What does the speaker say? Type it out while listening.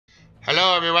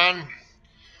Hello everyone,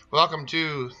 welcome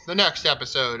to the next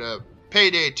episode of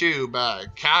Payday 2 by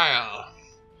Kyle.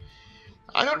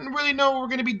 I don't really know what we're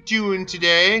going to be doing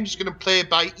today, I'm just going to play it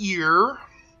by ear.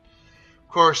 Of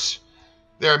course,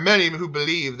 there are many who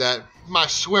believe that my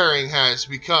swearing has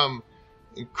become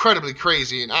incredibly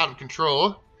crazy and out of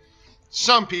control.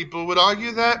 Some people would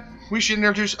argue that we should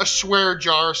introduce a swear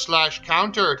jar /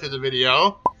 counter to the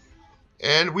video.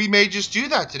 And we may just do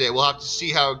that today. We'll have to see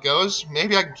how it goes.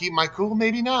 Maybe I can keep my cool,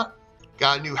 maybe not.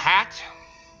 Got a new hat.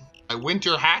 My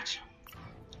winter hat.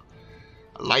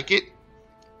 I like it.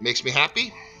 Makes me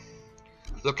happy.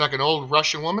 Look like an old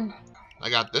Russian woman. I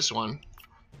got this one.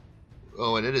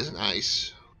 Oh, and it is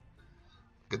nice.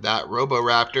 Look at that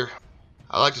Roboraptor.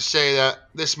 I like to say that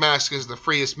this mask is the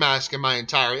freest mask in my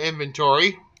entire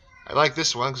inventory. I like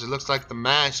this one because it looks like the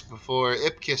mask before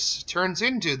Ipkiss turns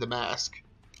into the mask.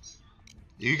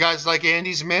 You guys like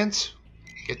Andy's mints?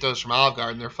 Get those from Olive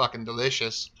Garden, they're fucking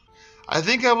delicious. I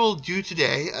think I will do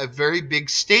today a very big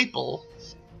staple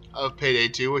of Payday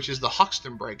 2, which is the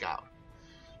Huxton breakout.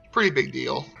 Pretty big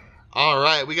deal.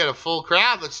 Alright, we got a full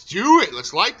crowd. Let's do it.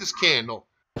 Let's light this candle.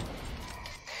 And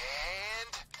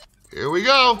here we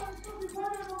go.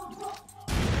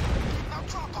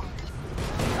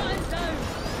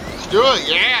 Let's do it.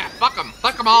 Yeah, fuck them.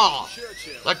 Fuck them all.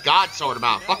 Let God sort them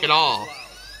out. Fuck it all.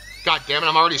 God damn it,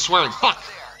 I'm already swearing. Fuck!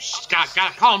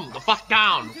 Gotta calm the fuck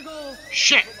down.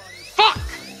 Shit! Fuck!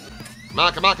 Come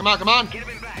on, come on, come on, come on! Hurry,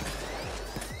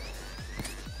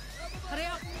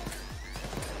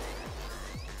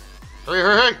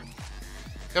 hurry, hurry!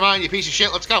 Come on, you piece of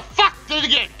shit, let's go. Fuck! Did it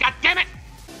again! God damn it!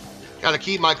 Gotta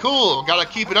keep my cool. Gotta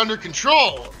keep it under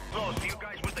control. Oh, so you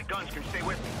guys with the guns can stay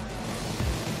with me.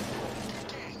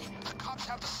 The cops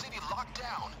have the city locked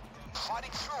down.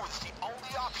 Fighting through is the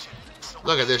only option.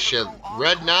 Look at this shit.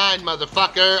 Red 9,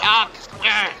 motherfucker. Ah!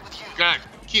 Gotta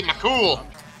keep my cool.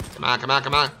 Come on, come on,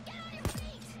 come on.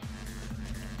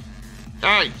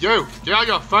 Hey, you! Get out of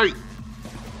your feet!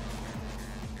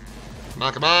 Come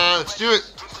on, come on, let's do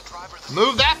it.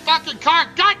 Move that fucking car!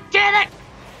 God damn it!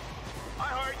 I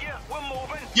heard you. We're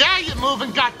moving. Yeah, you're moving,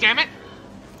 god damn it!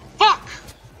 Fuck!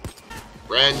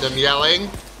 Random yelling.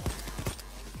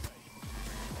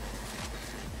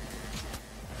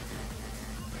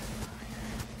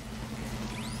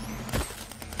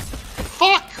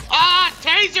 Fuck! Ah,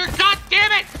 taser! God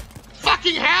damn it!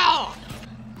 Fucking hell!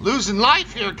 Losing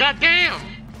life here, god damn!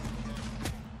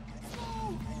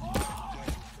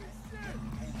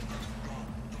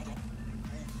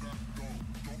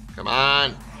 Come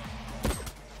on.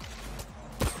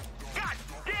 God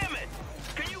damn it!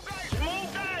 Can you guys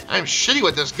move that? I'm shitty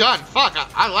with this gun. Fuck,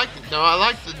 I like it. No, I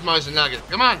like the Mosin Nugget.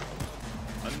 Come on.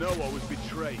 I know I was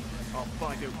betrayed. I'll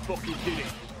find who fucking did it.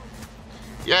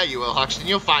 Yeah, you will, Huxton.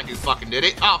 You'll find who fucking did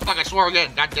it. Oh, fuck, I swore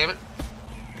again. God damn it.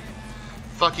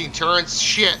 Fucking turrets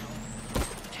shit.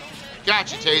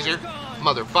 Gotcha, taser.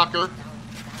 Motherfucker.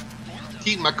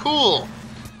 Keep my cool.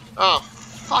 Oh,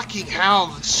 fucking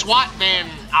hell. The SWAT man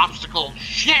obstacle.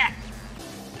 Shit.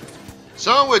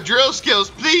 Someone with drill skills,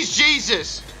 please,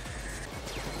 Jesus.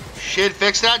 Shit,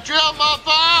 fix that drill,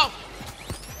 motherfucker.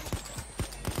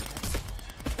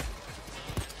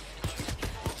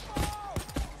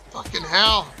 Fucking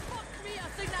hell.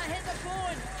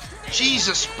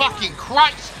 Jesus fucking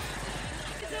Christ.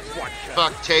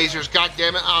 Fuck tasers,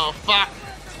 goddammit. Oh, fuck.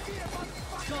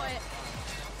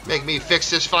 Make me fix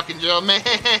this fucking drill, man.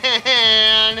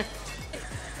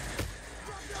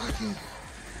 Fucking.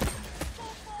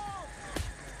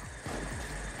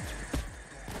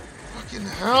 Fucking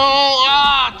hell.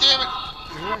 Ah,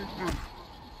 damn it.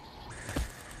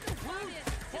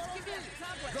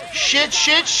 Shit,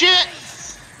 shit, shit.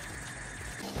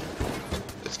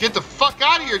 Let's get the fuck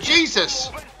out of here, Jesus!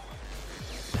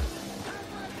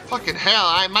 Fucking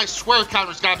hell, my swear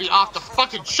counter's gotta be off the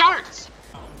fucking charts!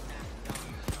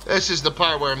 This is the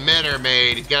part where men are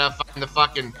made. You gotta find the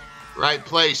fucking right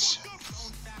place.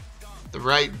 The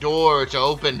right door to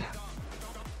open.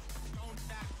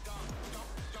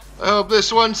 I hope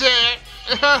this one's it!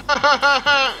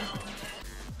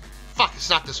 Fuck, it's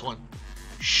not this one.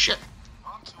 Shit.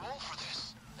 I'm too old for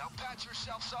this. Now patch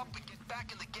yourselves up and get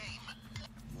back in the game.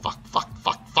 Fuck, fuck,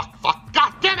 fuck, fuck, fuck.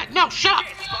 God damn it, no, shut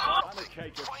up! I'm a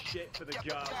cake of shit for the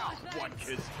guards,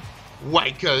 wankers.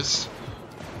 Wankers.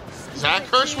 Is that a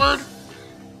curse word?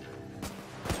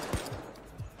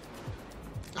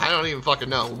 I don't even fucking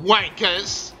know.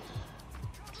 Wankers!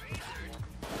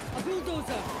 A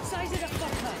bulldozer! Size it up,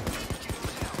 fucker!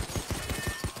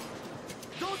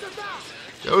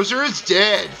 Dozer is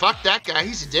dead. Fuck that guy,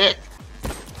 he's a dick.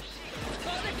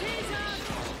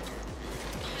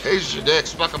 Tasers are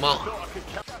dicks, fuck them all.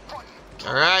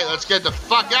 Alright, let's get the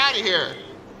fuck out of here.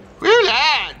 Woo,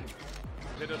 lad!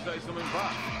 Did I say something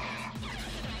back?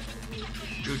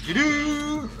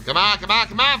 Doo-doo-doo. Come on, come on,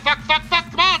 come on. Fuck, fuck,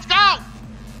 fuck. Come on, let's go.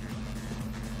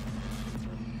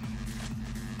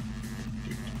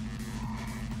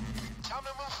 Time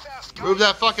to move fast, guys. Move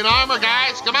that fucking armor,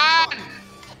 guys. Come on.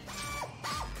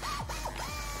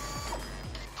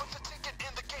 Put the ticket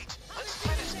in the gate. Let's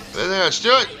finish this. Let's do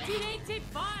it.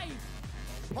 1985!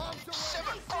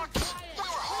 7 bucks. We were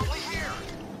hardly here.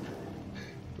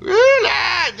 Woo,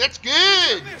 lad. That's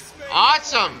good.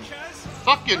 Awesome.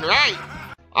 Fucking right.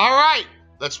 All right.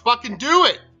 Let's fucking do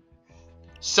it.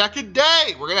 Second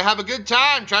day. We're going to have a good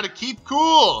time. Try to keep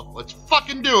cool. Let's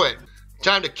fucking do it.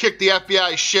 Time to kick the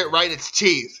FBI shit right in its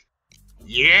teeth.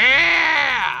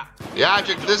 Yeah! The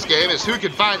object of this game is who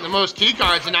can find the most key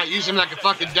cards and not use them like a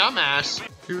fucking dumbass.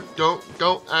 Don't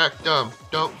act dumb.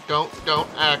 Don't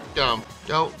act dumb.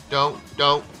 Don't.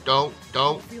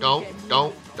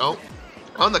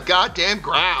 On the goddamn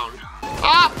ground.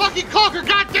 Ah, fucking Cloaker,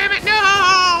 goddamn it,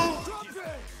 no!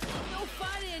 No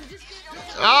fighting, just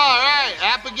Alright,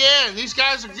 app again. These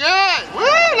guys are good. Woo,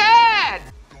 lad!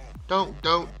 Don't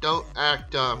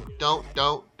act dumb. Don't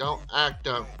act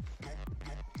dumb.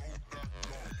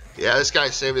 Yeah, this guy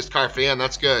saved his car for the end.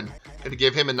 That's good. Gonna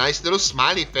give him a nice little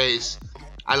smiley face.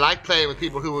 I like playing with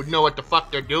people who know what the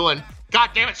fuck they're doing.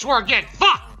 God damn it, swear again.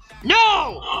 Fuck!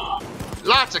 No!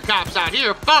 Lots of cops out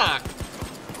here. Fuck!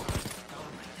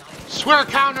 Swear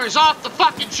counter is off the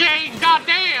fucking chain. God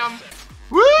damn!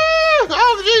 Woo!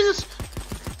 Oh, Jesus!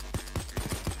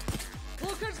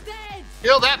 Walker's dead!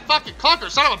 Kill that fucking clunker,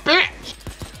 son of a bitch!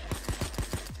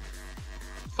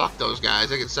 Fuck those guys.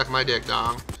 They can suck my dick,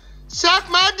 dong. Suck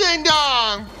my ding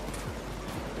dong!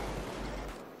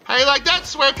 How you like that,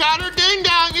 swear counter? Ding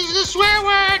dong is a swear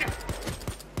word!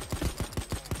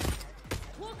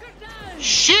 Walker down!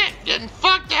 Shit! Getting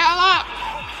fucked the hell up!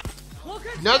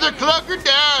 Walker's Another dead! clunker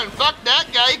down! Fuck that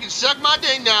guy, he can suck my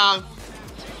ding dong!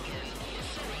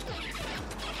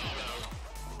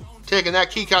 Taking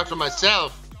that key card for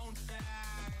myself.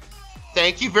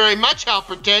 Thank you very much,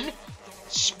 Helperton.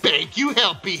 Spank you,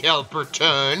 Helpy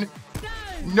Helperton.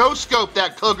 No scope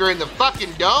that cougar in the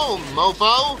fucking dome,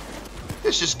 mofo.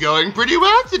 This is going pretty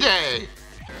well today.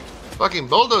 Fucking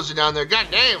bulldozer down there,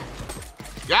 goddamn.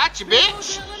 Gotcha,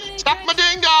 bitch. Suck my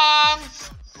ding dong.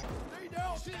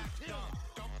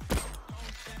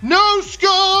 No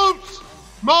scopes,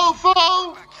 mofo.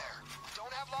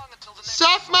 Don't have long until the next.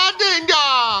 Suck my ding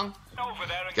dong.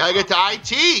 Gotta get to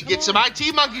IT. Get some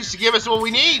IT monkeys to give us what we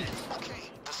need. Okay,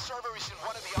 the server is in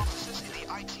one of the offices in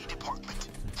the IT department.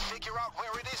 Figure out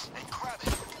where it is and grab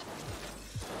it.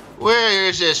 Where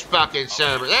is this fucking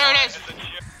server? There it is.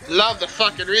 Love the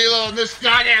fucking reload on this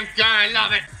goddamn guy. I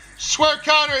love it. Swear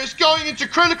counter is going into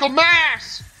critical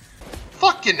mass.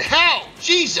 Fucking hell.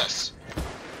 Jesus.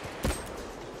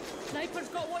 Sniper's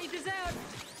got what he deserved!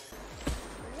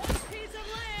 One piece of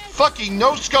land! Fucking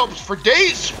no scopes for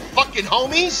days, fucking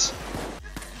homies.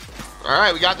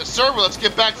 Alright, we got the server. Let's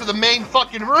get back to the main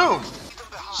fucking room.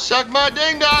 Suck my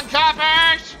ding dong,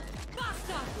 coppers.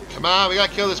 Bastard! Come on, we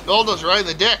gotta kill this bulldozer right in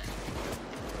the dick.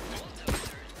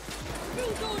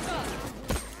 Bulldozer!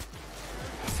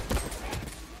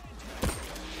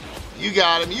 You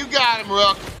got him,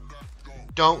 Rook.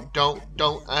 Don't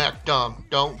act dumb.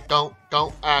 Don't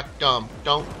act dumb.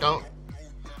 Don't.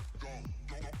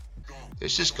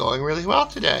 This is going really well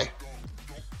today.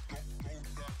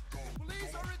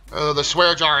 Oh, the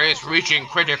swear jar is reaching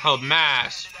critical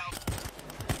mass.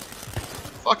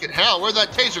 Fucking hell, where'd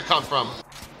that taser come from?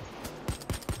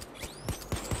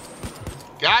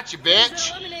 Gotcha,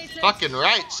 bitch. Fucking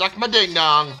right, suck my ding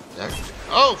dong.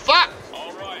 Oh, fuck!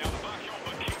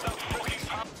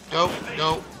 Don't.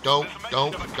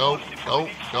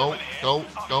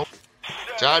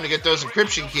 Time to get those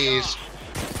encryption keys.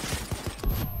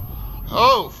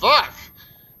 Oh, fuck.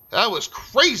 That was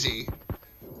crazy.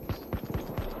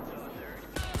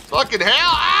 Fucking hell.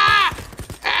 Ah!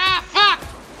 Ah, fuck!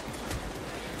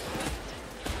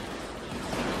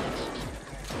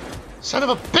 Son of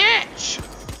a bitch!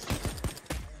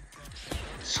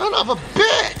 Son of a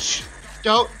bitch!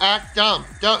 Don't act dumb.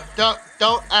 Don't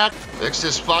act. Fix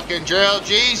this fucking drill,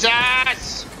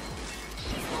 Jesus!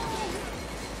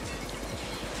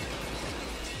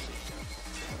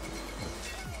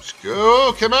 Let's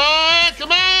go. Come on,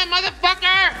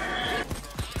 motherfucker!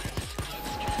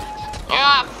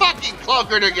 Ah, fucking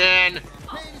cloakered again.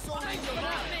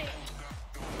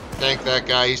 Thank that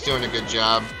guy. He's doing a good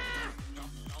job.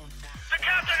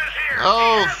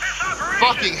 Oh,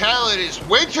 fucking hell, it is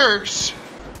Winters.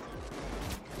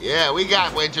 Yeah, we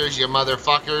got Winters, you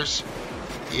motherfuckers.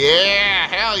 Yeah,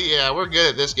 hell yeah, we're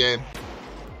good at this game.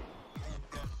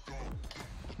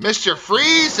 Mr.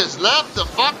 Freeze has left the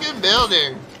fucking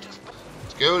building.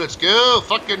 Let's go,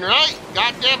 fucking right.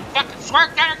 Goddamn fucking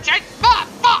swerve counter check. Fuck,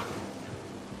 fuck.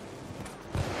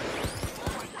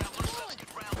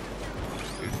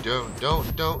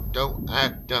 Don't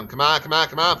act dumb. Come on.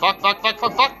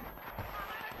 Fuck.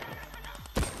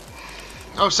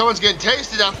 Oh, someone's getting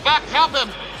tasted. Fuck, help him.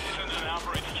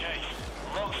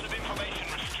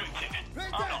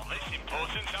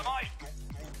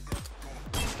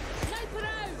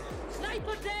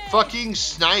 Fucking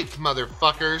snipe,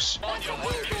 motherfuckers.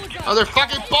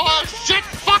 Motherfucking balls. Shit,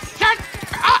 fuck, shit.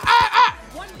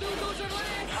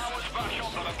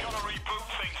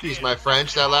 Excuse my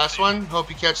French, that last one. Hope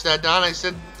you catch that, Don. I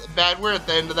said a bad word at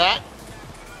the end of that.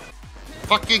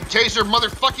 Fucking taser,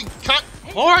 motherfucking cunt.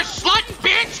 Horse slut,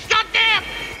 bitch. Goddamn.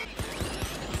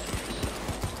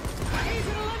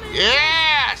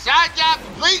 Yeah, side job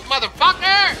complete,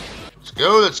 motherfucker.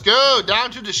 Let's go.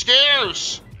 Down to the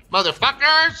stairs.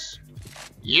 Motherfuckers!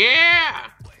 Yeah!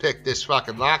 Pick this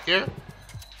fucking lock here.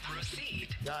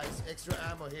 Guys, extra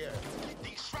ammo here. The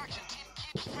extraction team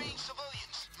keeps freeing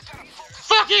civilians.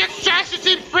 Fucking extraction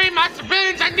team free my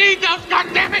civilians! I need those,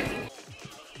 goddammit!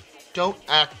 Don't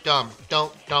act dumb.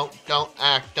 Don't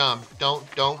act dumb.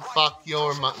 Don't fuck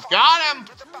your mom. Got him!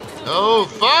 Oh,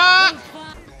 fuck!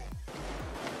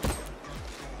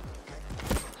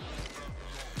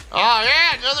 Oh,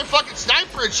 yeah, another fucking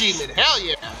sniper achievement. Hell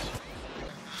yeah.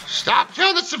 Stop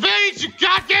killing the civilians, you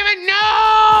goddammit,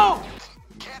 no!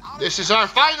 This is our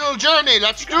final journey.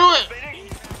 Let's do it.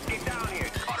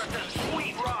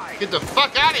 Get the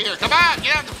fuck out of here. Come on,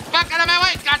 get the fuck out of my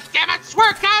way. Goddammit,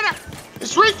 swear counter.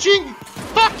 It's reaching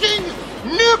fucking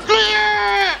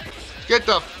nuclear. Get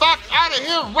the fuck out of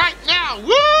here right now.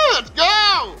 Woo, let's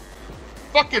go.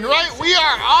 Fucking right, we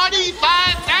are Audi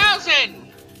 5000.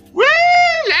 Woo,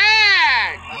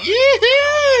 lad!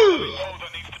 Yoo-hoo!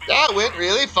 That went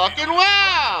really fucking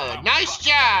well. Nice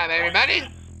job, everybody.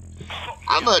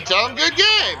 I'm gonna tell them good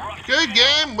game. Good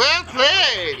game, well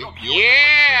played.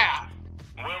 Yeah!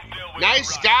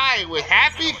 Nice guy with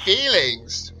happy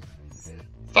feelings.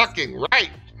 Fucking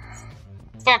right.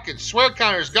 Fucking swear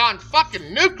counter's gone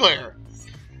fucking nuclear.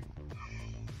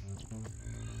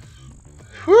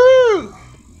 Whew!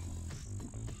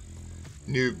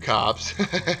 Noob cops.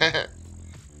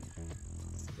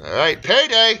 Alright,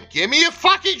 Payday, give me a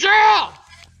fucking drill!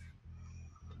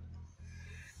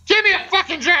 Give me a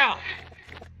fucking drill!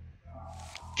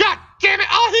 God damn it!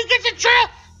 Oh, he gets a drill!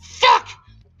 Fuck!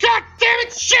 God damn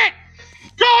it! Shit!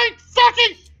 Going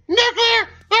fucking nuclear